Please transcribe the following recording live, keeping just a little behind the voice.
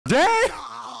Dang!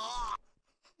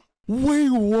 Wait,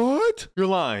 what? You're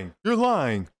lying. You're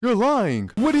lying. You're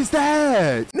lying. What is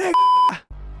that? Nigga.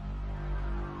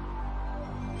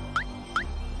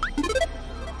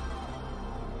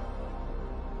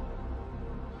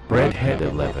 Redhead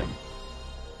 11.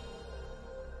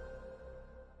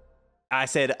 I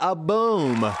said a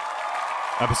boom.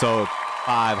 Episode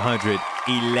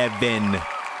 511.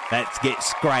 Let's get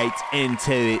straight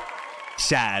into it,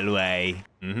 shall we?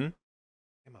 In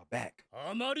my back.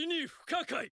 あまりに不可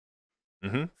解。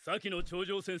先の頂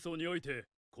上戦争において、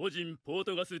個人ポー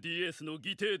トガス DS の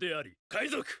義弟であり、海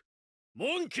賊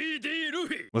モンキー D ル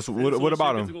フィ。What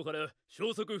about him? 後から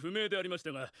消息不明でありまし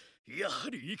たが、やは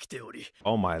り生きており。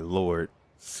Oh my lord.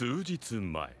 数日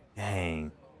前。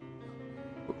Dang.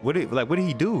 What did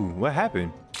he do? What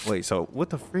happened? Wait, so what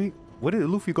the freak? What did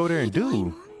Luffy go there and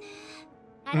do?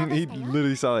 He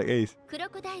literally saw like Ace.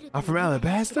 I'm from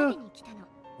Alabasta?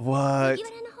 What?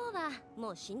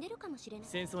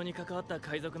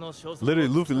 Literally,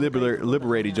 Luffy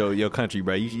liberated your country,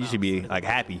 bro. You should be like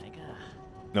happy.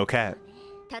 No cap.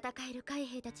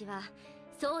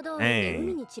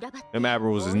 Dang. Them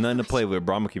admirals is nothing to play with,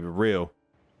 bro. I'm gonna keep it real.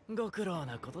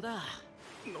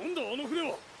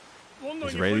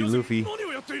 It's Rayleigh Luffy.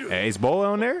 Hey, is Boa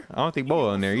on there? I don't think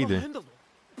Boa on there either.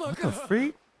 What the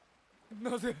freak?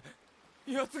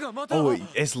 Oh,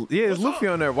 it's Luffy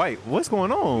on there. Wait, what's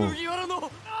going on?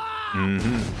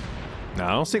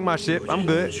 Nah, don't sink my ship. I'm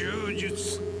good.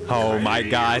 Oh my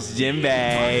gosh,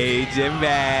 Jinbei,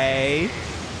 Jinbei.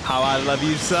 How I love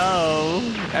you so.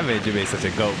 That man Jinbei's such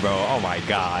a goat, bro. Oh my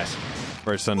gosh.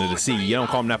 First son of the sea. You don't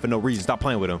call him that for no reason. Stop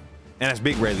playing with him. And that's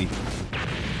Big Rayleigh.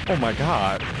 Oh my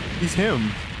god. He's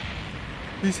him.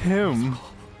 He's him.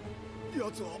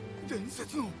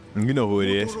 You know who it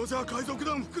is.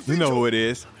 You know who it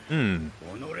is.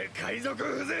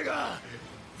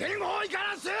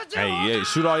 Hey,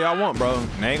 shoot all y'all want, bro.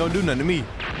 They ain't gonna do nothing to me.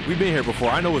 We've been here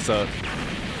before. I know what's up.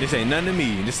 This ain't nothing to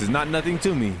me. This is not nothing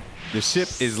to me. The ship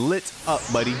is lit up,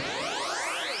 buddy.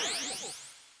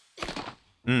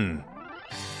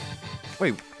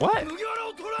 Wait, what?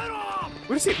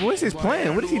 What is his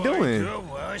plan? What is he doing? I'm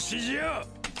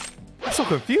so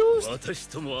confused.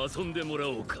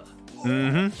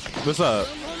 What's up?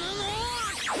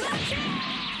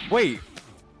 Wait.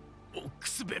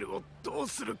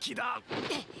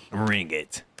 Ring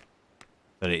it.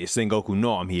 So that Sengoku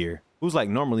know I'm here. Who's like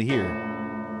normally here?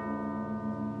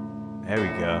 There we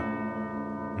go.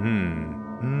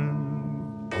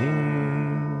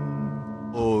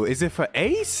 Oh, is it for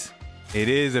Ace? It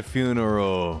is a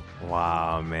funeral.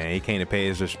 Wow, man. He came to pay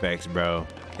his respects, bro.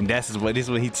 And this is what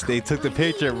they took the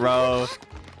picture, bro.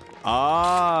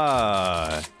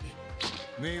 Ah.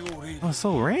 Oh,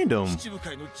 so random.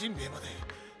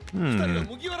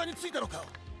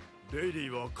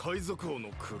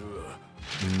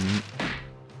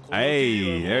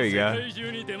 Hey, there you go.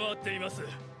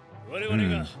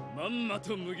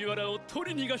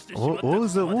 What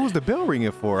was the bell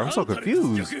ringing for? I'm so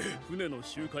confused.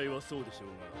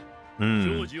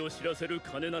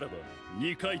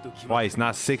 Twice,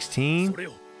 not 16?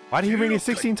 Why did he ring it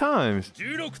 16 times?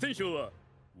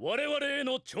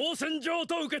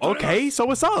 Okay, so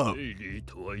what's up?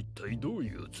 What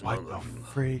the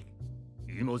freak?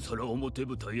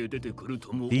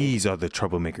 These are the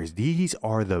troublemakers. These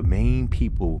are the main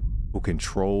people who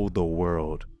control the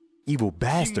world. Evil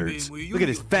bastards. Look at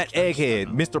this fat egghead,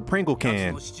 Mr. Pringle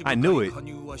Can. I knew it.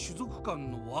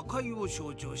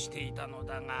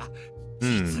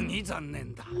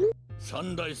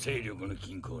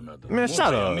 Man,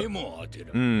 shut up.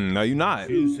 No, you're not.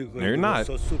 No, you're not.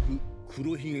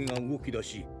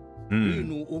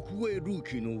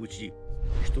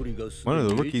 One of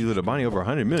the rookies with a bounty over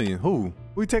 100 million. Who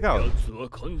we take out?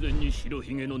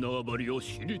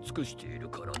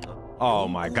 Oh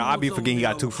my god, I be forgetting he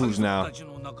got 2 foods now.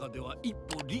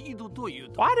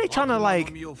 Why they trying to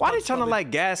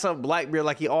like gas up Blackbeard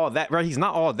like he all that, bro? He's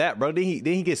not all that, bro. Then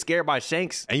he get scared by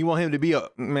Shanks and you want him to be a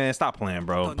man. Stop playing,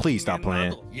 bro. Please stop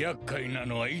playing.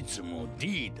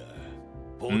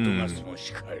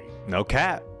 No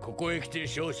cap.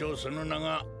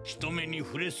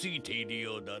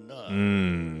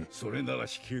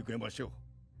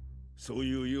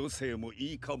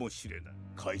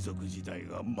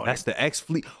 That's the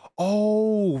X-Fleet.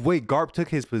 Oh, wait, Garp took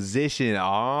his position.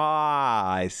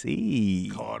 Ah, I see.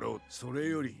 His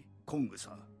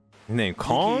name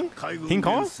Kong? King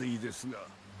Kong? Oh,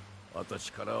 I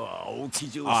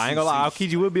ain't gonna lie,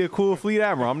 Aokiji would be a cool fleet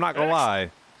admiral. I'm not gonna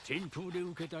lie.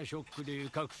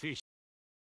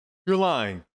 You're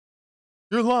lying.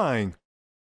 You're lying.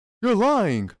 You're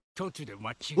lying.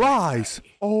 Lies.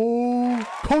 Oh,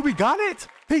 Kobe got it.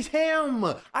 He's him.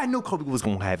 I knew Kobe was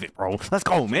gonna have it, bro. Let's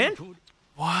go, man.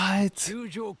 What?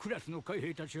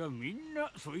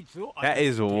 That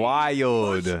is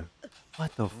wild.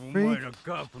 What the freak?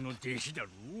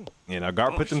 Yeah, now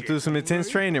Garp put them through some intense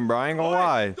training, bro. I ain't gonna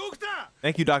lie.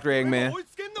 Thank you, Dr. Eggman.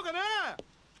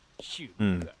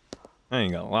 I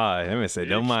ain't gonna lie. Let me say,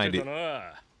 don't mind it.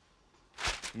 Yeah.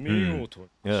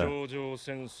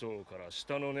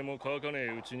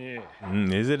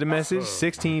 Is it a message?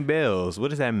 16 bells. What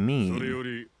does that mean? Wait,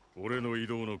 what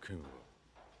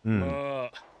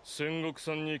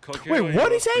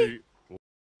did he say?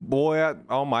 Boy,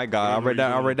 oh my God,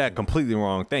 I read that completely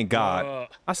wrong. Thank God.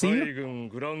 I see you.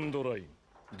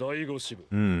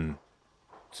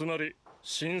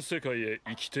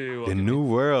 The new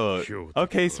world.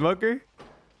 Okay, Smoker.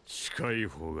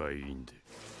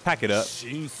 Pack it up.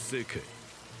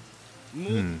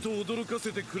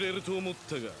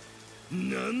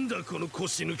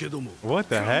 What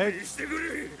the heck?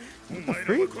 What the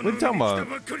freak? What are you talking about?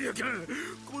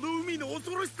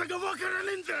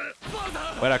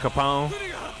 What that Capone?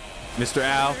 Mr.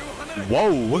 Al?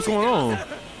 Whoa, what's going on?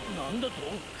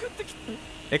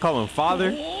 They call him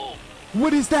father?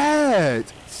 What is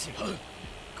that?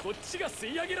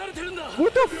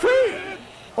 What the freak?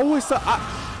 Oh, it's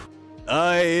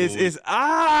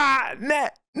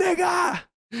nigga.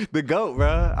 The GOAT,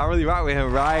 bro. I really rock with him,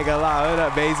 bro. I ain't gonna lie. What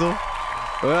up, Basil?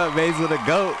 What up, Basil, the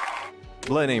GOAT?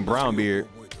 Blood named Brownbeard.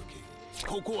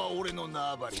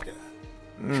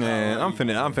 Man, I'm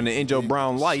finna end your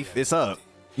brown life. It's up.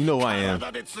 You know who I am.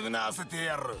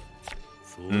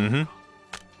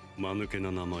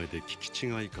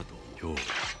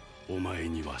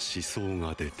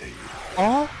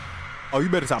 Oh, you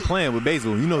better stop playing with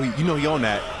Basil. You know he on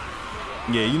that.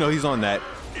 Yeah, you know he's on that.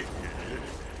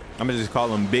 I'm gonna just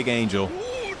call him Big Angel.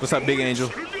 What's up, Big Angel?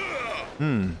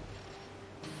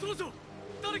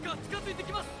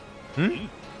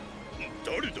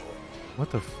 What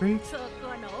the freak?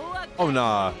 Oh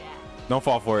nah, don't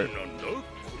fall for it.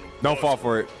 Don't fall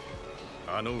for it.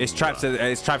 It's traps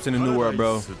in the new world,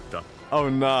 bro. Oh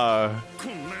nah.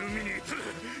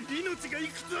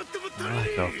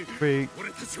 What the freak?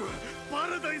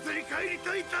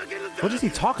 What is he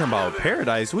talking about?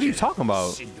 Paradise? What are you talking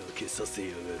about?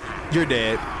 You're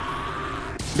dead.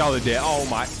 Y'all are dead. Oh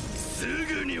my.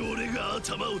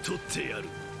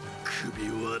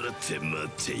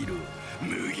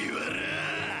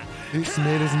 This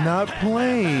man is not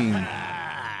playing.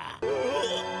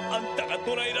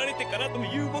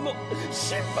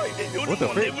 What the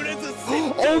frick?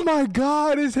 Oh my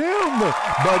God, it's him!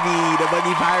 Buggy, the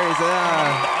Buggy Pirates.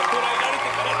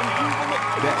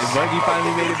 Buggy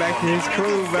finally made it back to his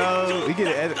crew, bro. We get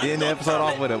to end the episode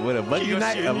off with a Buggy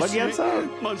night, a Buggy episode.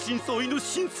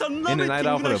 End the night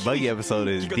off with a Buggy episode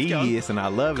is devious, and I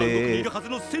love it.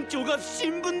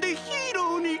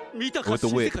 With the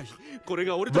whip.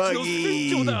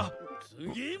 Buggy.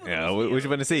 Yeah, what you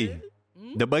want to see?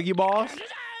 The Buggy boss?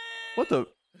 What the?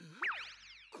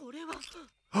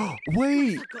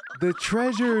 Wait, the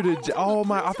treasure. Oh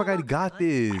my! I forgot he got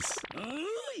this.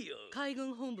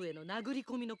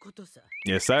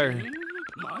 Yes, sir.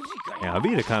 Yeah, I'll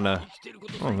be the kind of.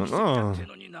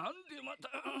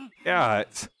 Yeah.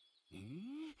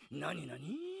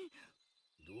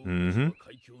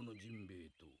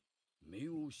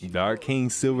 Dark King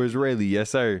Silver's Rayleigh. Yes,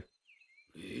 sir.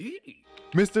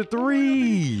 Mr.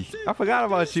 3! I forgot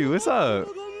about you. What's up?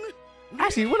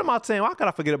 Actually, what am I saying? Why could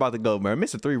I forget about the GOAT, man?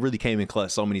 Mr. 3 really came in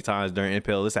clutch so many times during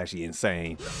Impel. It's actually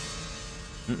insane.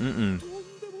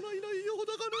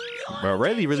 Bro,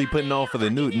 Rayleigh really putting on for the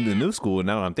new school.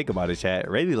 Now that I'm thinking about it, chat.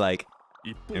 Rayleigh, like,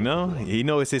 you know, he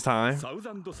know it's his time.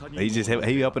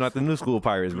 He helping out the new school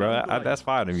pirates, bro. That's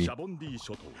fine to me.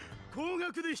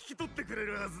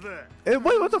 Hey,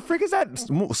 wait, what the frick is that?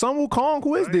 Sun Wukong?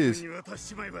 Who is this?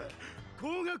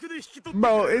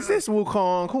 Bro, is this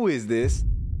Wukong? Who is this?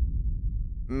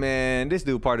 Man, this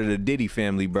dude part of the Diddy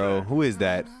family, bro. Who is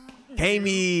that?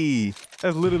 Kami!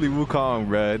 That's literally Wukong,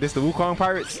 bro. This the Wukong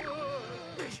pirates?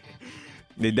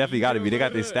 They definitely got to be. They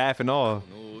got their staff and all.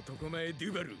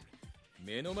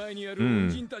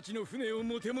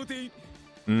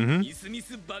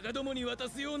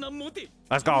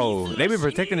 Let's go. They've been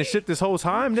protecting the ship this whole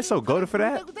time. They're so goated for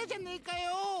that.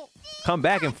 Come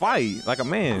back and fight like a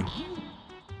man.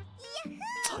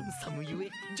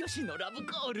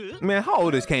 Man, how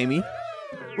old is Kami?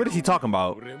 What is he talking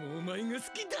about?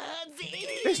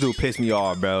 This dude pissed me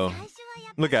off, bro.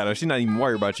 Look at her. She's not even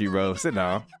worried about you, bro. Sit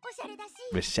down.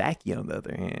 But Shaki, on the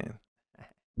other hand.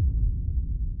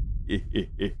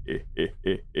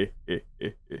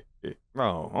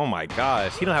 Bro, oh my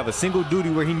gosh. He don't have a single duty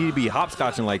where he need to be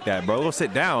hopscotching like that, bro. Go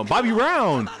sit down. Bobby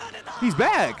Round. He's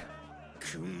back.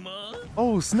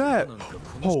 Oh, snap.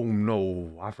 Oh,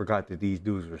 no. I forgot that these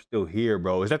dudes are still here,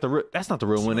 bro. Is that the real? That's not the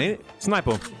real one, ain't it? Snipe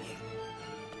him.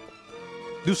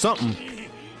 Do something.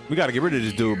 We got to get rid of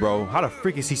this dude, bro. How the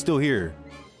freak is he still here?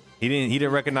 He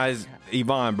didn't recognize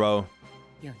Yvonne, bro.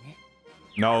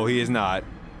 No, he is not.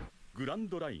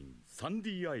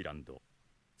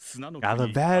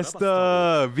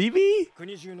 Alabasta, BB.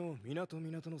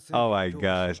 Oh my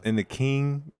gosh, and the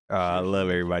king. I love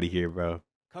everybody here, bro.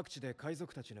 What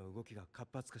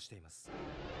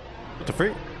the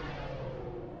freak?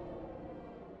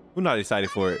 Who not excited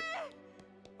for it?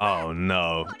 Oh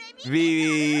no,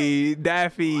 BB,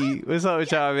 Daffy, what's up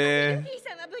with y'all, man?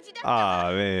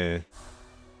 Oh man,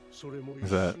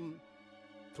 what's up?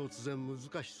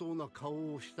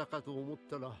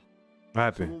 What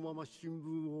happened?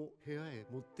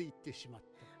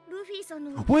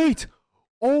 Wait!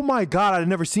 Oh my god, I've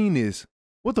never seen this.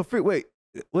 What the frick? Wait,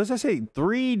 what does that say?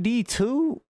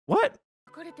 3D2? What?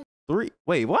 3?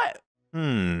 Wait, what?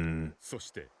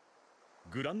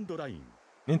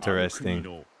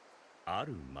 Interesting.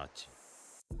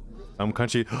 Some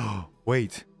country.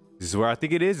 Wait, this is where I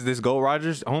think it is. Is this Gold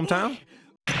Roger's hometown?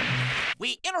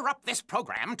 We interrupt this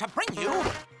program to bring you...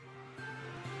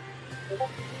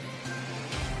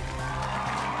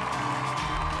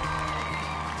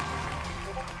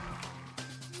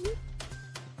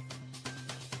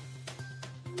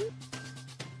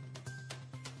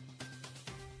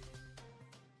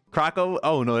 Croco?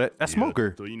 Oh no, that's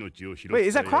Smoker. Wait,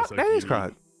 is that Croc? That is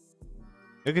Croc.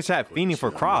 Look at that, fiending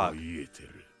for Croc.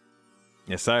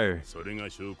 Yes, sir.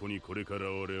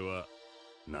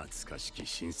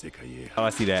 Oh,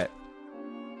 I see that.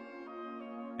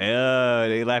 Yeah,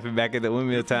 they laughing back at the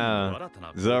windmill town.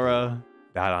 Zora.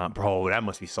 Bro, that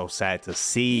must be so sad to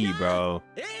see, bro.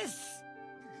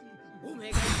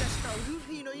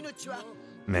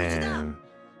 Man.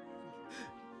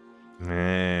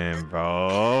 Man,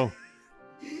 bro.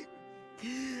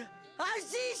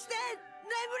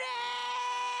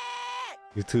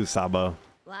 You too, Sabo.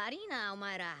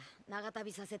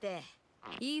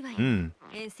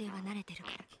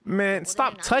 Man,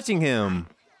 stop touching him.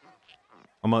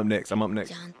 I'm up next. I'm up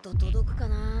next.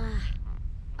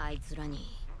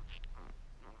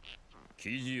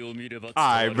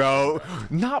 Alright, bro.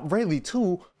 Not really,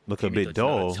 too. Look a bit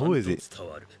dull. Who is it?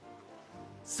 Who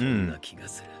is it?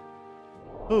 Yes, sir.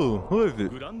 Oh,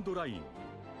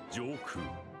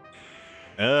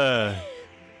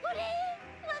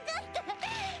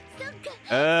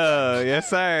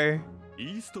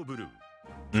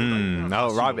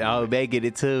 Robin, I'll beg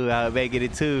it too. I'll beg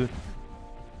it too.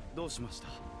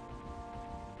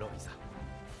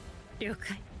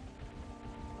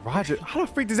 Roger, how the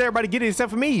freak does everybody get it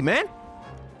except for me, man?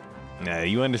 Nah,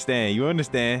 you understand. You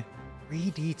understand.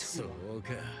 3D2.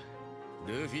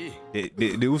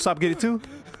 Did Usopp get it too?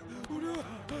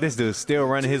 This dude's still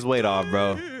running his weight off,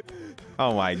 bro.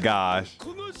 Oh my gosh.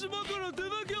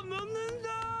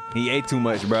 He ate too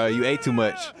much, bro. You ate too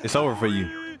much. It's over for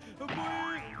you.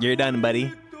 You're done,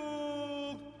 buddy.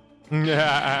 Bro,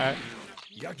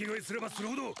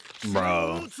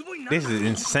 this is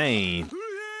insane.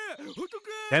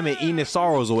 That man eating his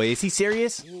sorrows away. Is he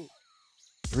serious?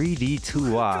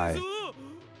 3D2Y.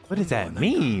 What does that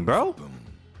mean, bro?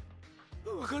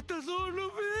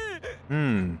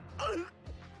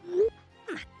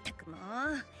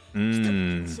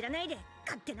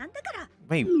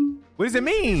 Wait, what does it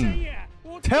mean?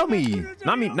 Tell me.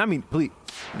 Not me, please.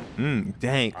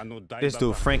 Dang. This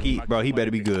dude, Frankie, bro, he better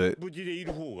be good.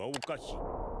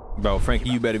 Bro,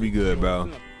 Frankie, you better be good, bro.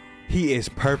 He is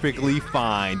perfectly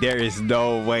fine. There is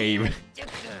no way.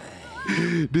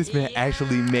 This man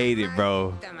actually made it,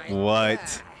 bro.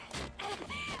 What?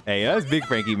 Hey, that's Big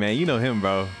Frankie, man. You know him,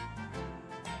 bro.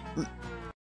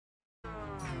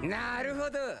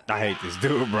 I hate this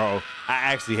dude, bro. I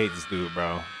actually hate this dude,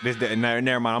 bro.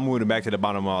 Never mind. I'm moving back to the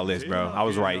bottom of all this, bro. I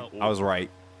was right. I was right.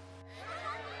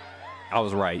 I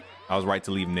was right. I was right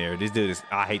to leave him there. This dude is...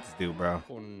 I hate this dude, bro.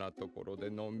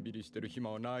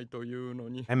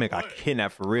 That man got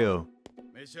kidnapped for real.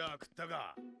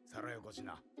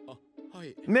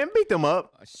 Man, beat them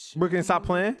up. We can stop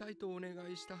playing.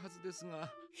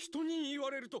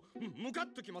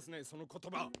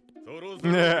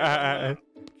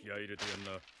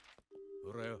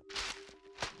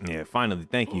 Yeah, finally.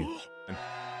 Thank you.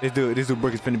 This dude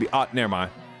Brook is finna be... Oh, never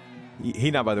mind. He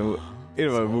not about to move. He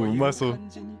not about to move a muscle.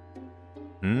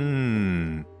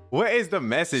 What is the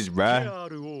message, bruh?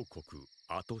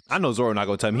 I know Zoro not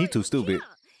gonna tell me. He too stupid.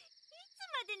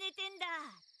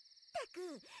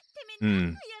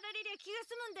 Mm.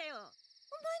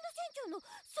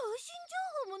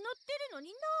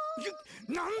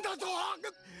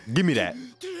 Give me that.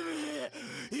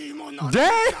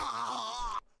 Dang!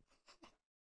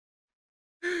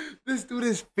 This dude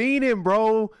is fiending,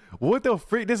 bro. What the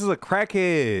freak? This is a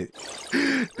crackhead.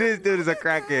 This dude is a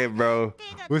crackhead, bro.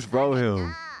 What's wrong with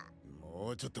him?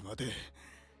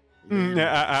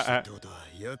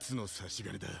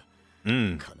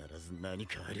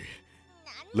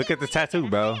 Look at the tattoo,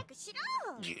 bro.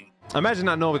 Imagine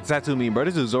not knowing what the tattoo means, bro.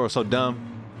 This dude's so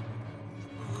dumb.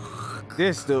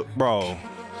 This dude, bro.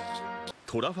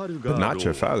 Not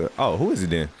your father. Oh, who is it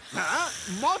then?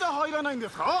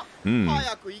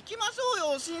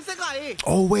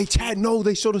 Oh wait, Chad, no,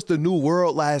 they showed us the new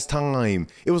world last time.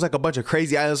 It was like a bunch of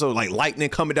crazy islands, so like lightning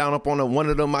coming down up on one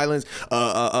of them islands.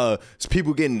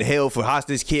 People getting held for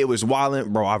hostage. Kid was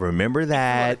wilding, bro. I remember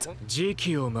that.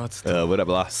 What up,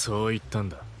 blah?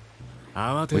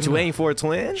 What you waiting for,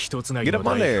 twin? Get up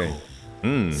on there.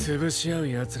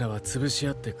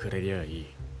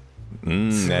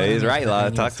 That is right, La.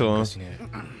 Talk to him.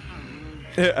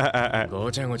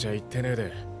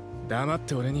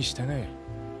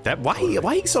 That why he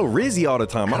so rizzy all the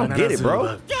time? I don't get it,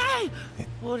 bro.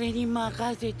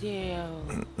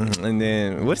 And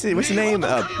then what's his name?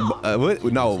 What?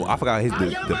 No, I forgot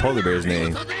the polar bear's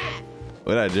name.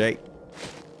 What up, Jake?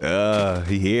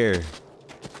 He here.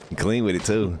 He clean with it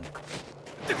too.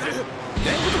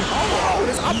 Oh,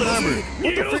 this Oppenheimer.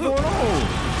 What the frick going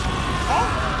on?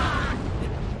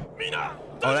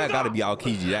 Oh, that gotta be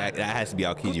Aokiji. That has to be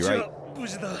Aokiji, right?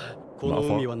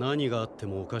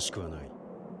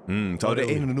 So they're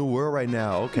in the new world right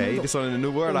now. Okay, this one in the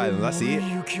new world island. I see it.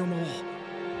 What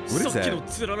is that?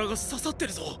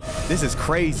 This is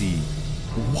crazy.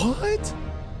 What?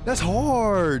 That's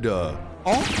hard. Oh,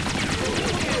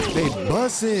 they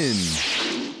bussin'.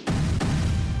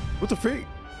 What the freak?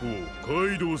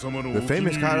 The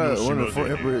famous Kaido, one of the four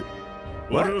emperors.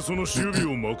 What?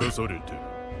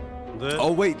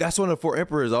 Oh wait, that's one of the four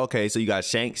emperors. Okay, so you got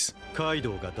Shanks. Yeah,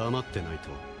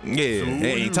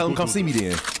 hey, tell him come see me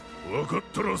then. Hey,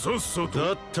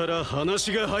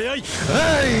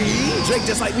 Drake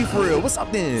just like me for real. What's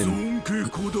up then?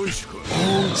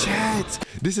 Oh, chat.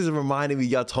 This is reminding me.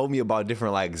 Y'all told me about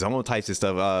different like zone types and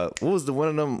stuff. What was the one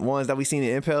of them ones that we seen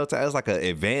in Impel? It was like an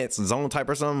advanced zone type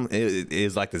or something. It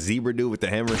is like the zebra dude with the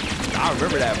hammer. I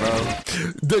remember that, bro.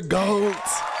 The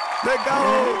goats. The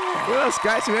goat. What up,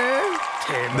 Scratch, man?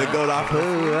 The goat off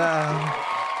who?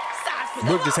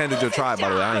 Brooke just handled your tribe, by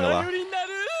the way. I ain't gonna lie.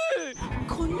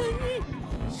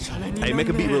 Hey, make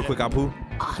a beat real quick, Apu.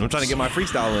 I'm trying to get my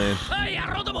freestyle in.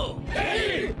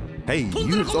 Hey, you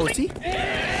use OT?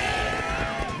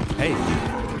 Hey.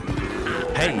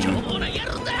 Hey.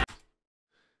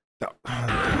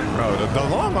 Bro, the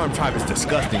long arm tribe is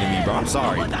disgusting to me, bro. I'm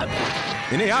sorry.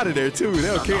 And they out of there, too. They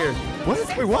don't care.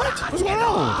 What? Wait, what? What's going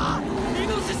on?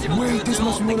 Wait, this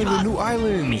must be one of the new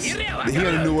islands. Here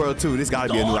in the new world, too. This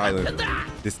gotta be a new island.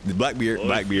 This the Blackbeard.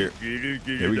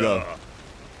 Here we go.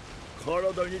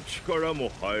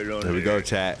 There we go,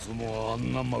 chat.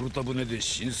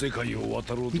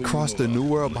 He crossed the new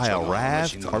world by a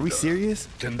raft? Are we serious?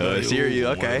 Serious,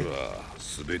 okay.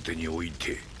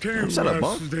 Shut up,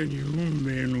 bro.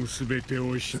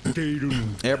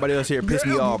 Everybody else here pissed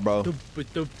me off, bro.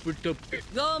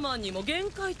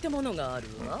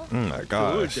 Oh my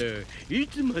gosh.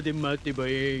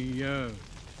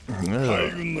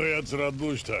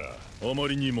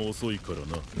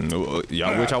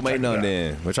 Y'all, what y'all waiting on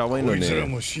then? What y'all waiting on then?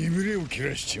 Who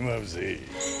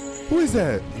is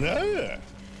that?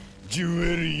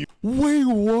 Wait,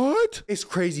 what? It's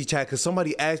crazy, chat, because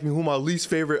somebody asked me who my least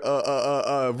favorite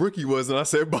rookie was, and I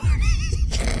said Bonnie.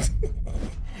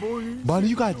 Bonnie,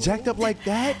 you got jacked up like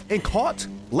that and caught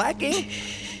lacking?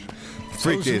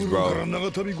 Freak this, bro.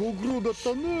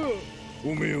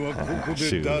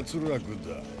 Shoot.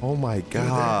 Oh my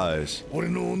gosh.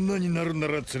 And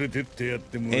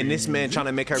this man trying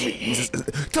to make her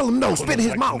tell him no, spit in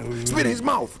his mouth. Spit in his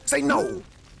mouth. Say no.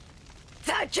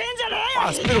 I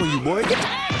spit on you, boy. Get your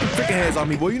freaking hands on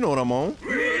me, boy. You know what I'm on.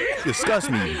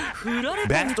 Disgust me.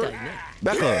 Bastard.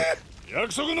 Back up.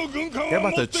 They're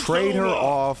about to trade her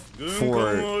off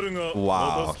for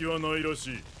wow.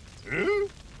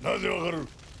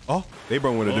 Oh, they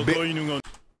brought one of the big.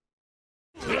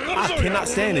 I cannot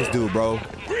stand this dude, bro.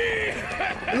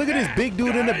 Look at this big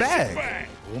dude in the bag.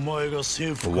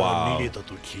 Wow.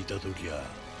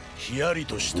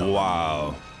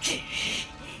 Wow.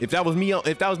 If that was me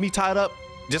tied up,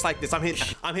 just like this, I'm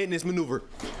hitting this maneuver.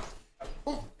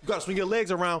 You gotta swing your legs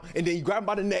around and then you grab him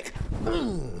by the neck.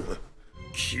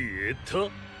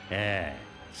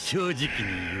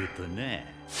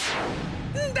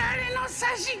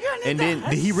 And then,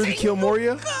 did he really kill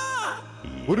Moria?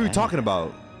 What are we talking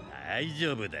about?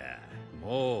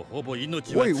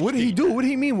 Wait, what did he do? What did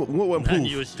he mean? What proof?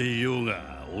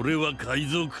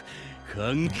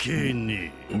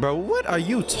 Bro, what are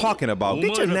you talking about?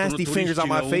 Get your nasty fingers on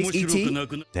my face,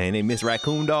 E.T. Dang, they miss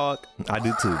Raccoon Dog. I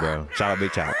do too, bro. Shout out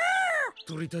Big Chop.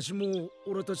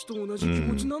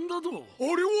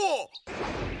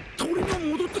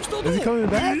 Is he coming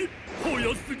back?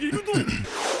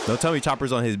 Don't tell me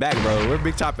Chopper's on his back, bro. Where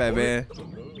Big Chop at, man?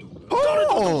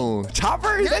 Oh,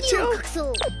 Chopper? Is that you?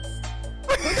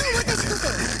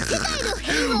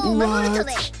 What?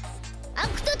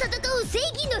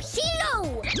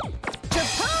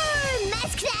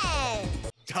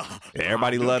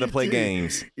 Everybody love to play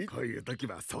games. You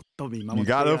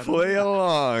gotta play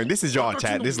along. This is y'all,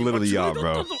 chat. This is literally y'all,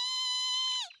 bro.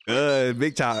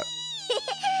 Big Chop.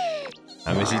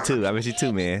 I miss you too. I miss you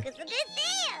too, man.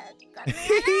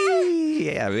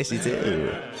 Yeah, I miss you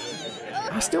too.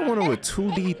 I still wonder what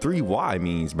 2D3Y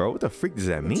means, bro. What the freak does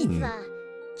that mean?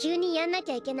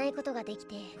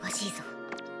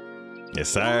 Yes,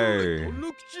 sir.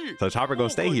 So Chopper gonna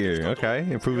stay here. Okay,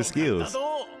 improve his skills.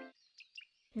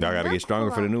 Y'all gotta get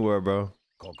stronger for the new world, bro.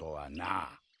 What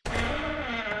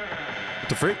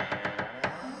the frick?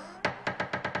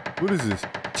 What is this?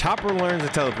 Chopper learns to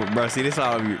teleport, bro. See, this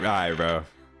all be alright, bro.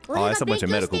 Oh, that's a bunch of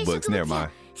medical books. Never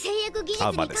mind. I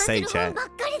was about to say, chat.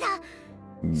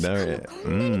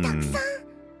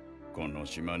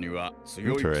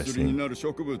 Interesting.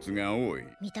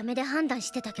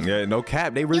 Yeah, no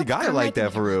cap. They really got it like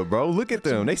that for real, bro. Look at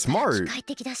them. They smart.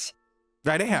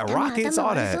 Right, they had rockets,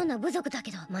 all that.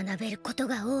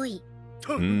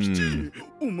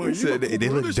 They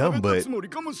look dumb, but they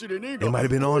might have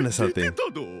been on to something.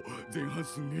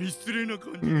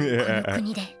 Yeah.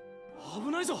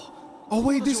 Oh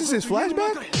wait, this is his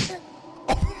flashback?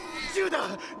 Oh.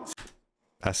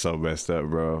 That's so messed up,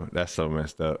 bro. That's so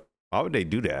messed up. Why would they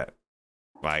do that?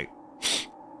 Like,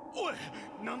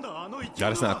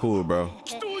 that's not cool, bro.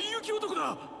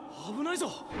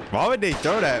 Why would they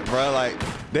throw that, bro? Like,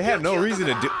 they had no reason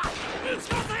to do.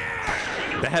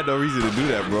 They had no reason to do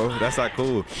that, bro. That's not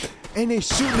cool. And they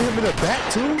shooting him in the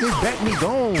back too. His back knee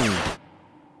gone.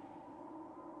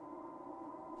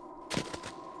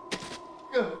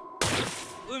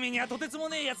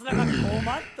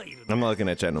 I'm not looking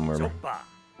at chat no more, bro.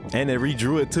 And they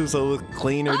redrew it too, so it was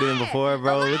cleaner than before,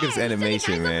 bro. Look at this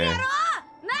animation, man.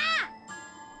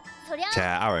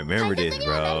 Chat, I remember this,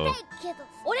 bro.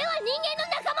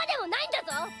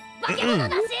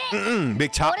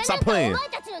 Big Chop, stop playing.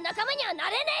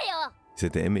 Is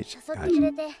it the image?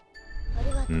 Gotcha.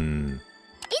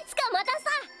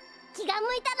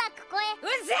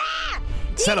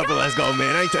 Set up and let's go,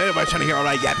 man. I ain't anybody trying to hear all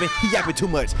that yapping. He yapping too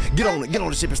much. Get on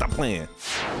the ship and stop playing.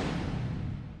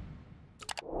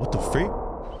 What the freak?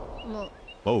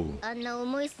 Oh. I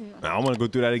don't want to go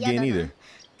through that again either.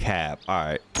 Cap. All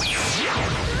right.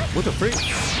 What the freak?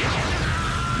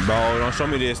 Bro, don't show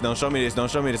me this. Don't show me this.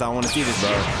 Don't show me this. I want to see this, bro.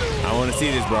 I want to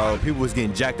see this, bro. People was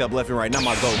getting jacked up left and right. Not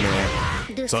my goat,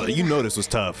 man. So you know this was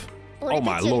tough. Oh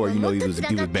my lord, you know he was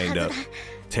banged up.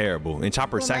 Terrible. And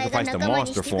Chopper sacrificed the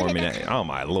monster form in that. Oh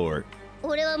my lord.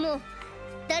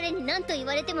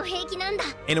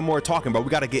 Ain't no more talking, bro. We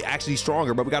gotta get actually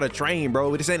stronger, bro. We gotta train,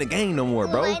 bro. This ain't a game no more,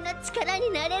 bro. Hey,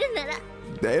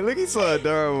 look, he's so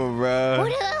adorable, bro.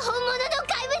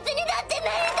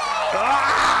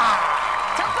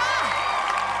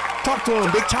 Talk to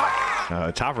him, Big Chop.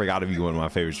 Chopper gotta be one of my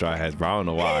favorite Straw Hats, bro. I don't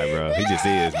know why, bro. He just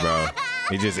is, bro.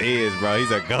 He just is, bro.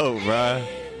 He's a goat, bro.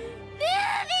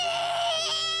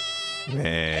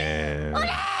 Man.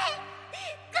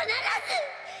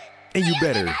 And you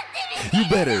better. That's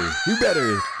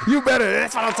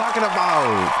what I'm talking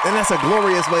about. And that's a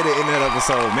glorious way to end that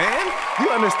episode, man. You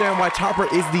understand why Chopper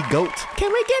is the GOAT.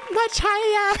 Can we get much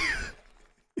higher?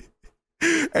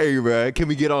 Hey, bro, can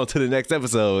we get on to the next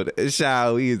episode?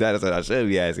 Shall we? That's what I should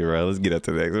be asking, bro. Let's get up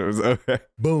to the next episode.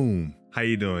 Boom. How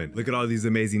you doing? Look at all these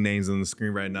amazing names on the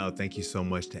screen right now. Thank you so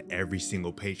much to every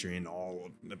single patron.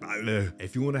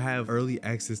 If you want to have early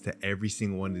access to every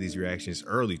single one of these reactions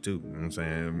early too, you know what I'm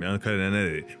saying? Uncut and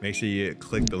unedited. Make sure you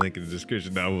click the link in the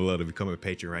description down below to become a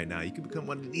patron right now. You can become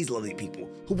one of these lovely people.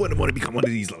 Who wouldn't want to become one of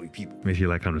these lovely people? Make sure you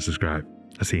like, comment, and subscribe.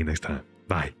 I'll see you next time.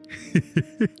 Bye.